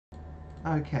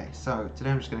Okay, so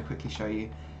today I'm just going to quickly show you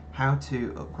how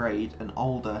to upgrade an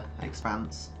older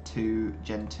Expanse to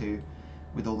Gen 2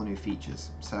 with all the new features.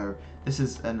 So this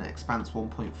is an Expanse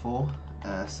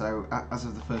 1.4, so as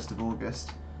of the 1st of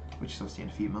August, which is obviously in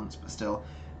a few months, but still,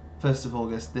 1st of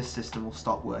August this system will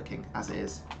stop working as it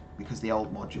is, because the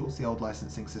old modules, the old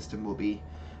licensing system will be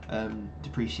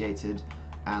depreciated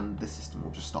and this system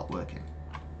will just stop working.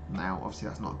 Now obviously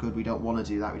that's not good, we don't want to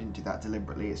do that, we didn't do that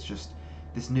deliberately, it's just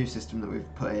this new system that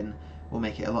we've put in will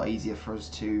make it a lot easier for us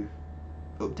to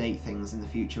update things in the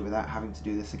future without having to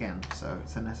do this again, so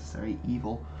it's a necessary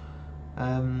evil.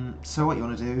 So what you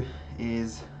want to do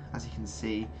is, as you can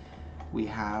see, we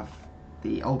have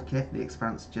the old kit, the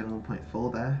Expanse Gen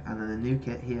 1.4 there, and then the new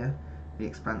kit here, the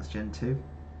Expanse Gen 2.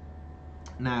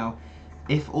 Now,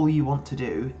 if all you want to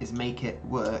do is make it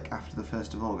work after the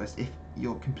 1st of August, if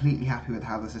you're completely happy with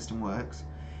how the system works,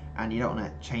 and you don't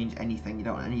want to change anything, you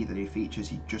don't want any of the new features,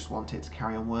 you just want it to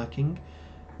carry on working,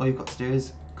 all you've got to do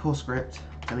is core script,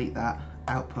 delete that,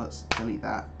 outputs, delete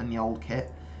that, and the old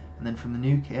kit, and then from the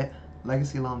new kit,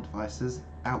 legacy alarm devices,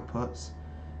 outputs,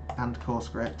 and core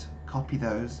script, copy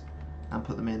those, and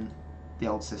put them in the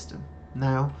old system.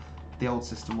 Now, the old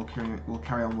system will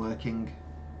carry on working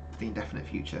for the indefinite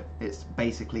future. It's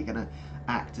basically going to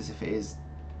act as if it is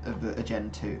a Gen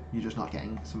 2, you're just not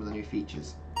getting some of the new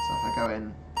features. So if I go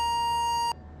in,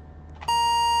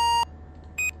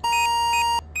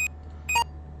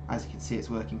 as you can see, it's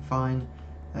working fine,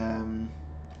 and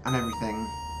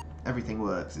everything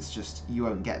works. It's just you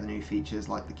won't get the new features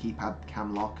like the keypad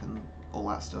cam lock and all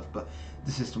that stuff, but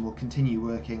the system will continue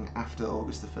working after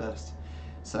August the 1st.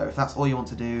 So if that's all you want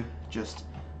to do, just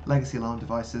legacy alarm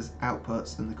devices,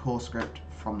 outputs, and the core script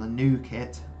from the new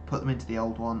kit, put them into the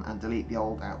old one and delete the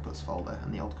old outputs folder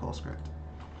and the old core script.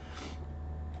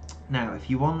 Now if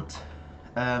you want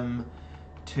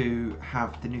to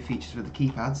have the new features with the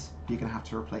keypads, you're going to have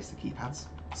to replace the keypads.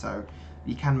 So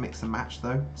you can mix and match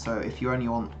though, so if you only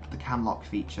want the cam lock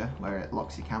feature where it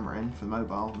locks your camera in for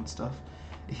mobile and stuff,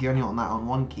 if you only want that on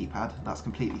one keypad, that's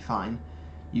completely fine.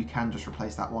 You can just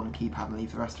replace that one keypad and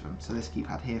leave the rest of them. So this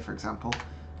keypad here, for example,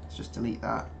 let's just delete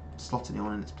that, slot a new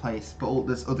one in its place, but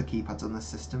there's other keypads on this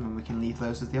system and we can leave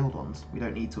those as the old ones. We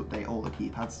don't need to update all the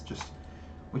keypads, just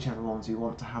whichever ones you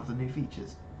want to have the new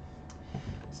features.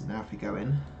 So now if we go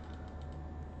in,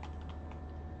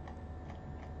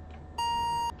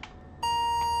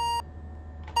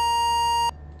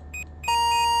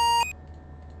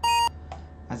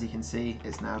 as you can see,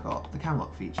 it's now got the cam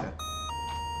lock feature.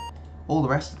 All the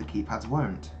rest of the keypads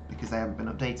won't, because they haven't been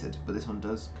updated, but this one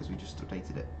does because we just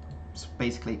updated it. So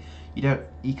basically,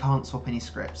 you can't swap any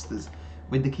scripts.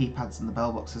 With the keypads and the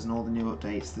bell boxes and all the new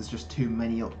updates, there's just too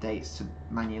many updates to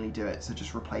manually do it, so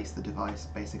just replace the device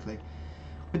basically.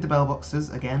 With the bell boxes,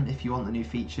 again, if you want the new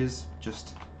features,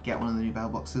 just get one of the new bell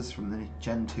boxes from the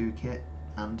Gen 2 kit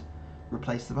and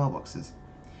replace the bell boxes.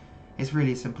 It's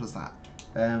really as simple as that.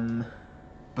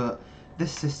 But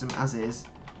this system as is,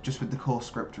 just with the core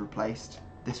script replaced,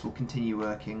 this will continue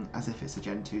working as if it's a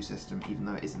Gen 2 system, even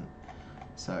though it isn't.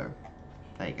 So,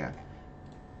 there you go.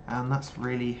 And that's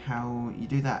really how you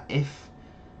do that.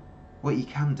 What you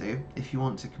can do, if you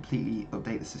want to completely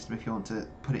update the system, if you want to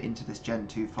put it into this Gen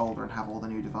 2 folder and have all the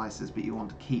new devices, but you want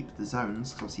to keep the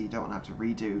zones, because obviously you don't want to have to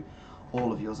redo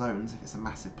all of your zones if it's a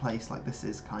massive place like this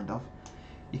is, kind of,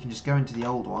 you can just go into the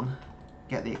old one,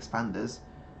 get the expanders,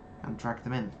 and drag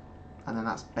them in. And then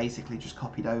that's basically just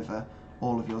copied over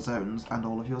all of your zones and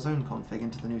all of your zone config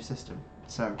into the new system.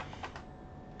 So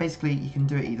basically you can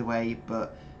do it either way,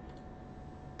 but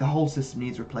the whole system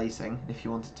needs replacing if you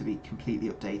want it to be completely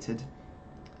updated,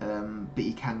 but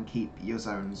you can keep your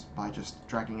zones by just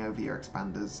dragging over your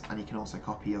expanders, and you can also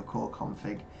copy your core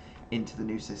config into the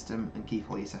new system and keep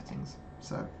all your settings.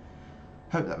 So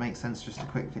hope that makes sense, just a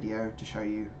quick video to show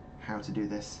you how to do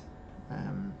this,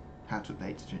 how to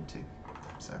update to Gen 2.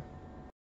 So